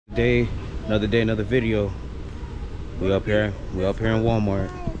Another day, another video. We up here in Walmart.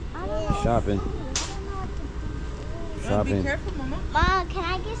 Shopping. Be careful, Mama. Mom, can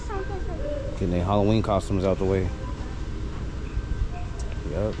I get something for you? Getting their Halloween costumes out the way.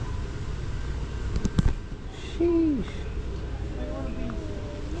 Yep. Sheesh.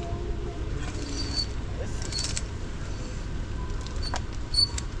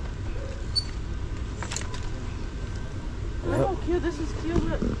 Look how cute, this is cute.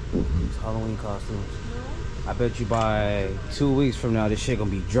 Look. These Halloween costumes. I bet you by 2 weeks from now, this shit gonna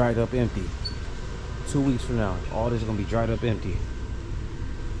be dried up empty. 2 weeks from now, all this is gonna be dried up empty.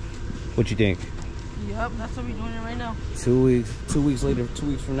 What you think? Yep, that's what we're doing it right now. 2 weeks. 2 weeks later, 2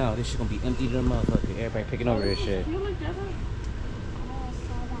 weeks from now, this shit gonna be empty to the motherfucker. Everybody picking over this shit. You like that?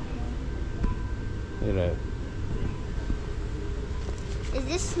 Look at that. Is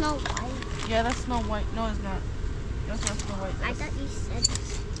this Snow White? Yeah, that's Snow White. No, it's not. That's not Snow White. I thought you said.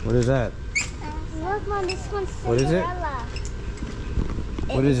 What is that? Look, Mom, this one's Cinderella. What is it?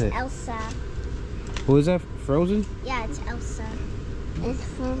 What is it? Elsa. Who is that? Frozen? Yeah, it's Elsa. It's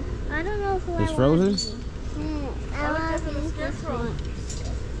from. I don't know who. It's Frozen? I want to be this one.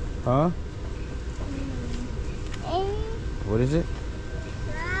 Huh? Hey, What is it?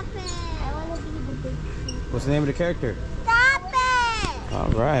 stop it! I want to be the big one. What's the name of the character? Stop it!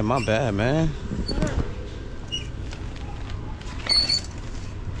 All right, my bad, man.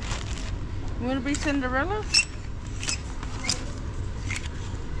 You want to be Cinderella?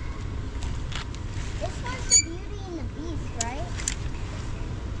 This one's the Beauty and the Beast, right?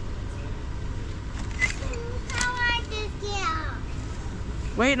 I like this girl.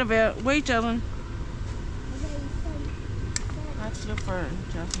 Wait a bit. Wait, Jalen. That's the for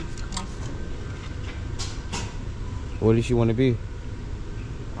Jesse's costume. What does she want to be?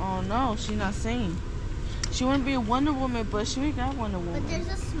 Oh no, she's not saying. She want to be a Wonder Woman, but she ain't got Wonder Woman. But there's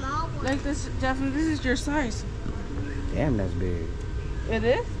a small one. Like this, definitely, this is your size. Damn, that's big. It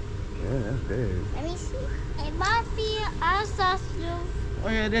is? Yeah, that's big. Let me see. It must be our costume. Oh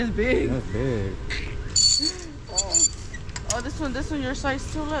yeah, it is big. That's big. Oh, this one your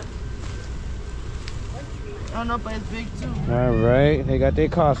size too, look. Oh no, but it's big too. All right, they got their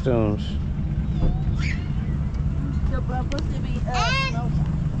costumes.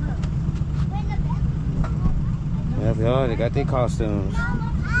 Yep, y'all, they got their costumes. I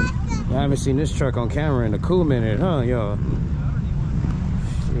haven't seen this truck on camera in a cool minute, huh, y'all?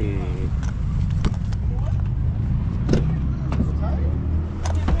 Shit.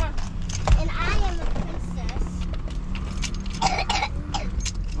 And I am a princess.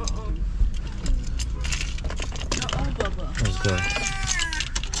 Bubba. Let's go.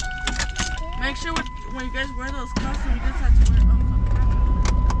 Make sure when you guys wear those costumes, you just have to wear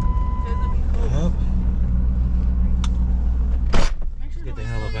Yep. Get the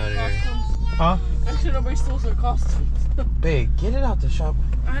hell up out of here. Huh? Make sure nobody steals their costumes. Babe, get it out the shop.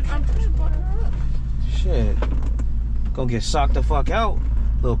 I'm trying to butter her up. Shit. Gonna get socked the fuck out.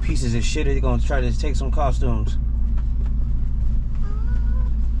 Little pieces of shit. They're gonna try to take some costumes.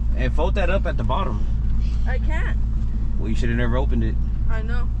 And fold that up at the bottom. I can't. Well, you should have never opened it. I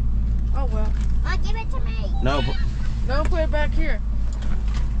know. Oh well. Oh, give it to me. No. No, put it back here.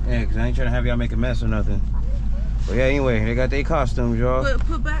 Yeah, because I ain't trying to have y'all make a mess or nothing. But yeah, anyway, they got their costumes, y'all.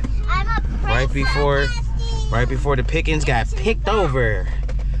 Put back. I'm a princess. Right before the pickings got picked over.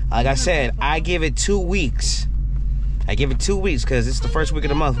 Like I said, I give it 2 weeks. I give it 2 weeks because it's the first week of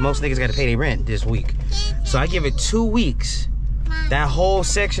the month. Most niggas got to pay their rent this week. So I give it 2 weeks. That whole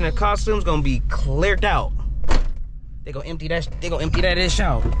section of costumes gonna be cleared out. They gonna empty that. They gonna empty that ish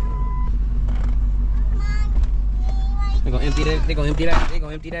out. They gonna empty that. They gonna empty that. They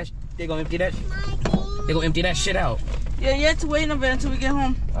gonna empty that. They gonna empty that. They gonna empty that shit out. Yeah, you have to wait in a bit until we get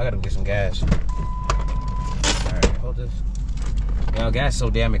home. I gotta go get some gas. All right, hold this. Yo, gas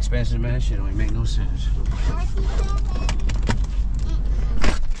so damn expensive, man. That shit don't even make no sense.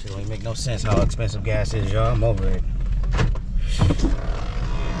 Shit don't even make no sense how expensive gas is, y'all. I'm over it.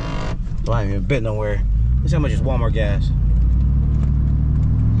 Well, I ain't even been nowhere. Let's see how much is Walmart gas.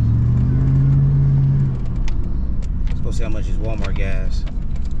 Let's go see how much is Walmart gas.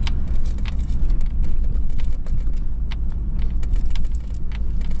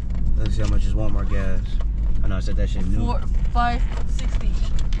 Let's see how much is Walmart gas. I know I said that shit new. $5.60.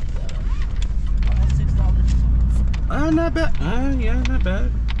 Almost $6. Not bad. Yeah, not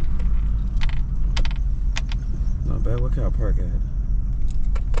bad. Not bad. What can I park at?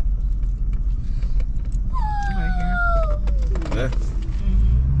 Right here. Yeah.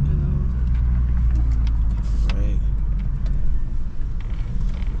 Right.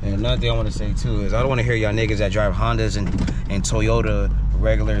 And another thing I want to say too is I don't want to hear y'all niggas that drive Hondas and Toyota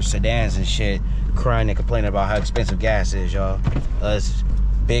regular sedans and shit crying and complaining about how expensive gas is, y'all. Us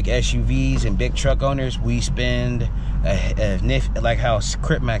big SUVs and big truck owners, we spend like how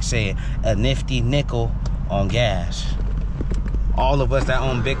Crip Max said, a nifty nickel on gas. All of us that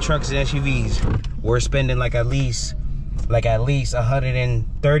own big trucks and SUVs, we're spending like at least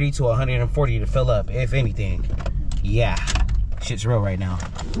 130 to 140 to fill up, if anything. Yeah, shit's real right now.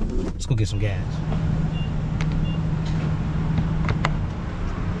 Let's go get some gas.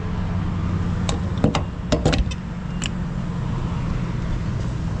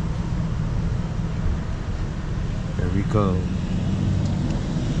 There we go.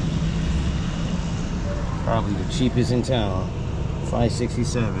 Probably the cheapest in town.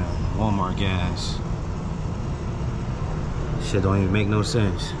 $5.67 Walmart gas. Shit don't even make no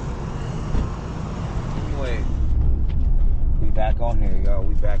sense. Anyway, we back on here, y'all.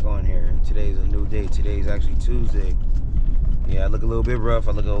 We back on here. Today's a new day. Today's actually Tuesday. Yeah, I look a little bit rough.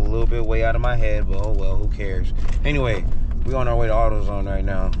 I look a little bit way out of my head, but oh well, who cares? Anyway, we on our way to AutoZone right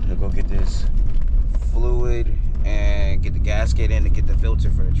now to go get this fluid and get the gasket in to get the filter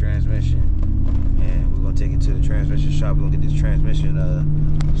for the transmission. And we're gonna take it to the transmission shop. We're gonna get this transmission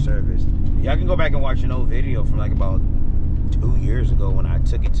serviced. Y'all can go back and watch an old video from like about 2 years ago when I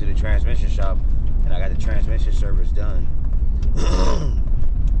took it to the transmission shop and I got the transmission service done.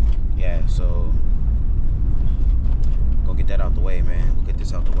 Yeah, so go get that out the way, man. Go get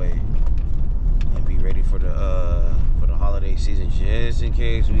this out the way and be ready for the holiday season, just in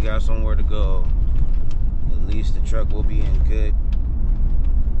case we got somewhere to go. At least the truck will be in good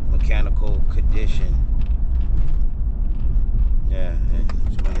mechanical condition. Yeah, and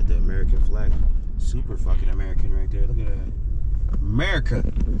somebody got the American flag. Super fucking American right there. Look at that. America.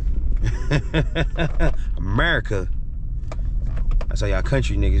 America. That's how y'all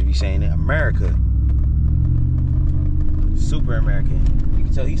country niggas be saying it. America. Super American. You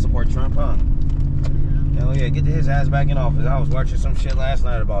can tell he support Trump, huh? Hell yeah, get his ass back in office. I was watching some shit last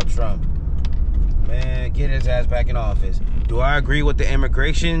night about Trump. Man, get his ass back in office. Do I agree with the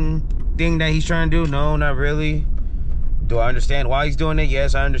immigration thing that he's trying to do? No, not really. Do I understand why he's doing it?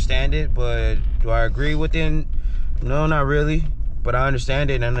 Yes, I understand it. But do I agree with it? No, not really. But I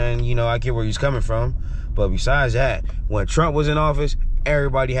understand it, and then, you know, I get where he's coming from. But besides that, when Trump was in office,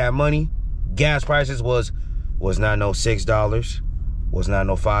 everybody had money. Gas prices was not no $6, was not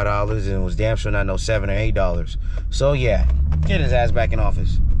no $5, and was damn sure not no $7 or $8. So yeah, get his ass back in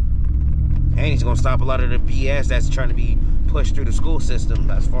office. And he's gonna stop a lot of the BS that's trying to be pushed through the school system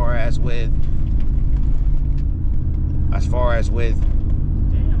as far as with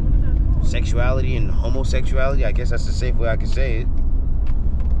sexuality and homosexuality. I guess that's the safe way I can say it.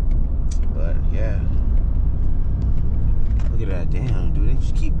 But yeah, look at that. Damn, dude, they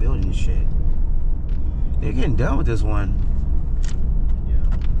just keep building this shit. They're getting done with this one. Yeah.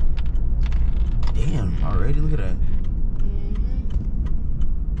 Damn, already. Look at that.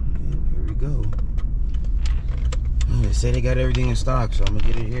 Yeah, here we go. They say they got everything in stock, so I'm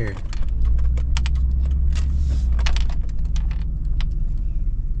gonna get it here.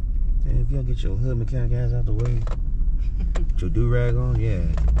 And if you don't get your hood mechanic ass out the way, get your do-rag on, yeah.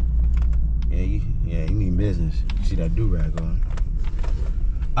 You mean business. You see that do-rag on.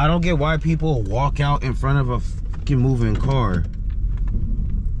 I don't get why people walk out in front of a fucking moving car.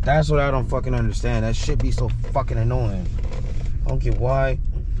 That's what I don't fucking understand. That shit be so fucking annoying. I don't get why.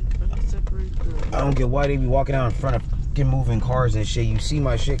 I don't get why they be walking out in front of fucking moving cars and shit. You see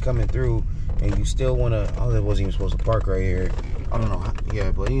my shit coming through and you still wanna, oh, that wasn't even supposed to park right here. I don't know how,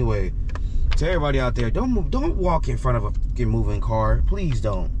 yeah, but anyway, to everybody out there, don't walk in front of a fucking moving car. Please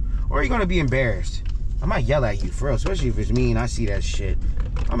don't. Or you're gonna be embarrassed. I might yell at you, for real, especially if it's me and I see that shit.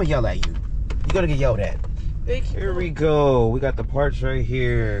 I'm gonna yell at you. You're gonna get yelled at. Here we go. We got the parts right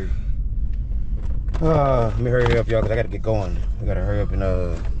here. Let me hurry up, y'all, because I gotta get going. We gotta hurry up and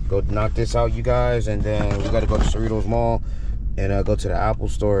go knock this out, you guys, and then we gotta go to Cerritos Mall and go to the Apple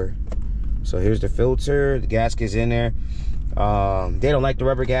store. So here's the filter. The gasket's in there. They don't like the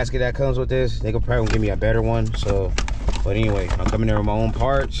rubber gasket that comes with this. They could probably give me a better one. So, but anyway, I'm coming there with my own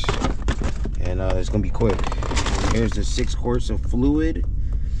parts, and it's gonna be quick. Here's the 6 quarts of fluid.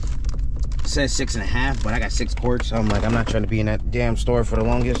 It says 6.5, but I got 6 quarts. So I'm like, I'm not trying to be in that damn store for the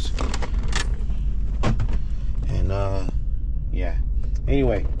longest. And yeah.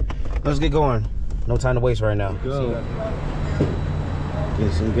 Anyway, let's get going. No time to waste right now. Go.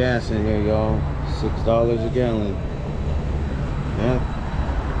 Get some gas in here, y'all. $6 a gallon. Yeah.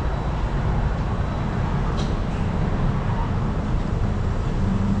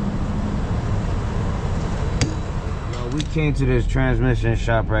 We came to this transmission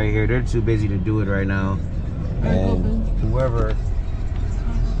shop right here. They're too busy to do it right now. And whoever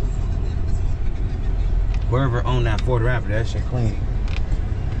Whoever owned that Ford Raptor, that shit clean.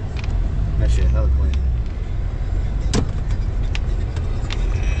 That shit hella clean.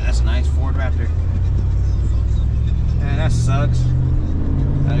 Yeah, that's a nice Ford Raptor. Man, that sucks.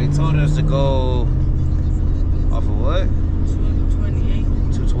 They told us to go off of what? 228.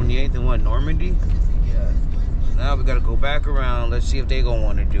 228th and what, Normandy? Yeah. Now we gotta go back around. Let's see if they gonna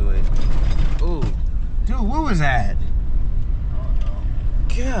want to do it. Ooh, dude, what was that? I don't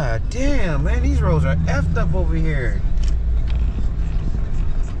know. God damn, man, these roads are effed up over here.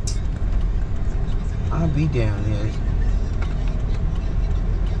 I'll be down here.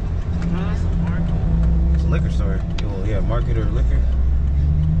 That's a market. It's a liquor store. Well, yeah, market or liquor.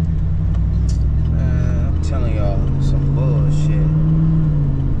 I'm telling y'all, some bullshit.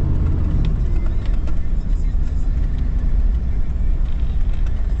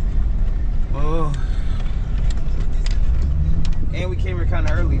 Oh. And we came here kind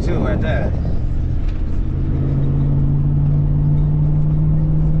of early too at that.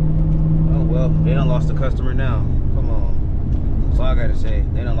 Oh well, they done lost a customer now. Come on. That's all I gotta say.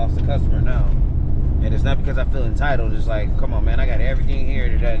 They done lost a customer now. And it's not because I feel entitled. It's like, come on, man, I got everything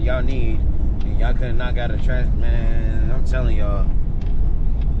here that y'all need. And y'all could not got a man, I'm telling y'all.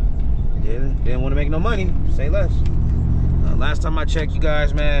 Didn't want to make no money. Say less. Last time I checked, you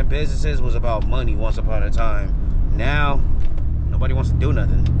guys, man, businesses was about money once upon a time. Now, nobody wants to do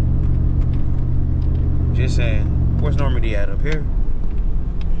nothing. Just saying. Where's Normandy at? Up here?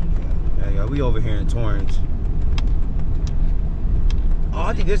 Yeah, we over here in Torrance. Oh,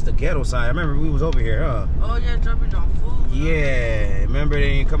 I think this is the ghetto side. I remember we was over here, huh? Oh, yeah, dropping off food. Yeah. Remember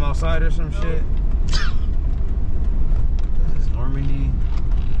they didn't come outside or some shit? This is Normandy.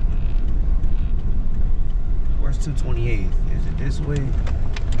 Where's 228th? Is it this way?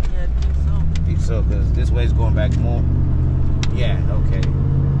 Yeah, I think so. I think so, because this way's going back more. Yeah, okay.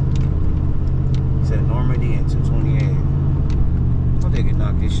 It said Normandy and 228. I hope they can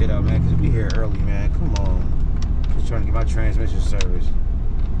knock this shit out, man, because we here early, man. Come on. Just trying to get my transmission service.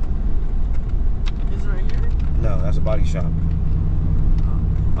 Is it right here? No, that's a body shop.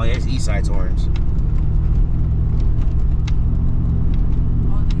 Oh, yeah, it's Eastside Torrance.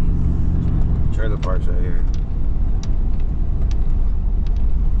 All these. Trailer parks right here.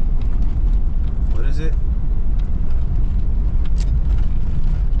 What is it?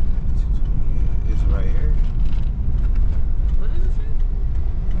 Is it right here? What does it say?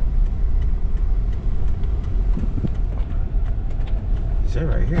 Is it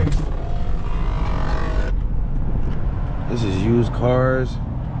right here? This is used cars,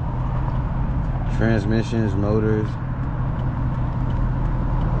 transmissions, motors.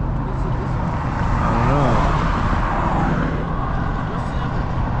 I don't know.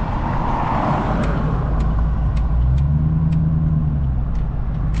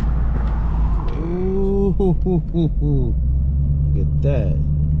 Ooh, look at that.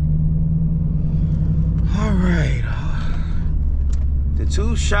 All right. The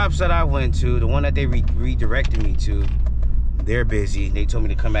two shops that I went to, the one that they redirected me to, they're busy. They told me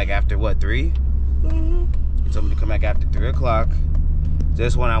to come back after what, 3? Mm-hmm. They told me to come back after 3 o'clock.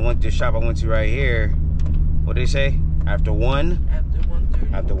 This one this shop I went to right here, what did they say? After 1? After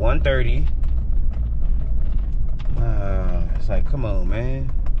 1:30. After 1:30. It's like, come on,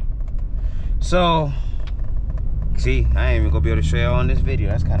 man. So, see, I ain't even gonna be able to show y'all on this video.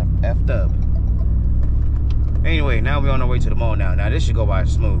 That's kind of effed up. Anyway, now we're on our way to the mall now. Now, this should go by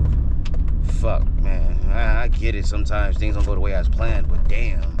smooth. Fuck, man. I get it. Sometimes things don't go the way I was planned, but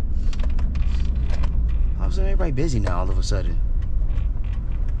damn. All of a sudden, everybody busy now, all of a sudden.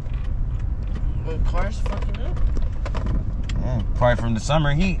 The car's fucking up. Yeah, probably from the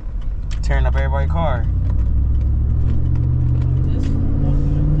summer heat. Tearing up everybody's car. This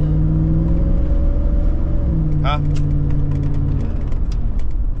Huh?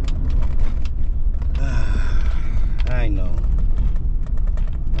 I know.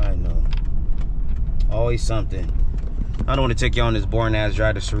 Always something. I don't want to take y'all on this boring ass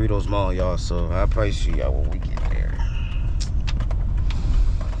drive to Cerritos Mall, y'all, so I'll probably see y'all when we get there.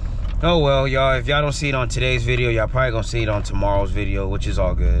 Oh well, y'all, if y'all don't see it on today's video, y'all probably gonna see it on tomorrow's video, which is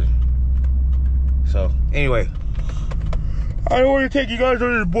all good. So, anyway, I don't want to take you guys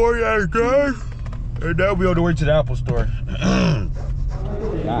on this boring ass drive. And now we on the way to the Apple store. God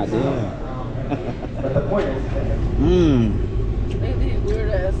damn. They need weird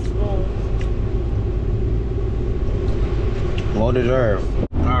ass spoons. Well deserved.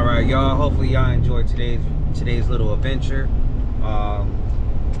 All right, y'all. Hopefully y'all enjoyed today's little adventure.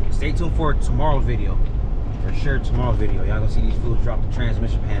 Stay tuned for tomorrow's video. For sure, tomorrow's video. Y'all gonna see these fools drop the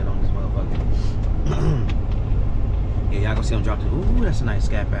transmission pan on this motherfucker. Yeah, y'all gonna see them drop the. Ooh, that's a nice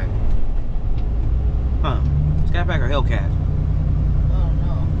scat pack. Huh? Scat Pack or Hellcat? Oh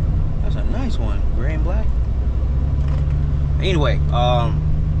no. That's a nice one. Gray and black. Anyway, what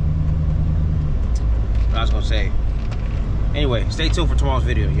I was gonna say. Anyway, stay tuned for tomorrow's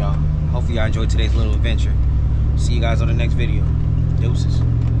video, y'all. Hopefully y'all enjoyed today's little adventure. See you guys on the next video. Deuces.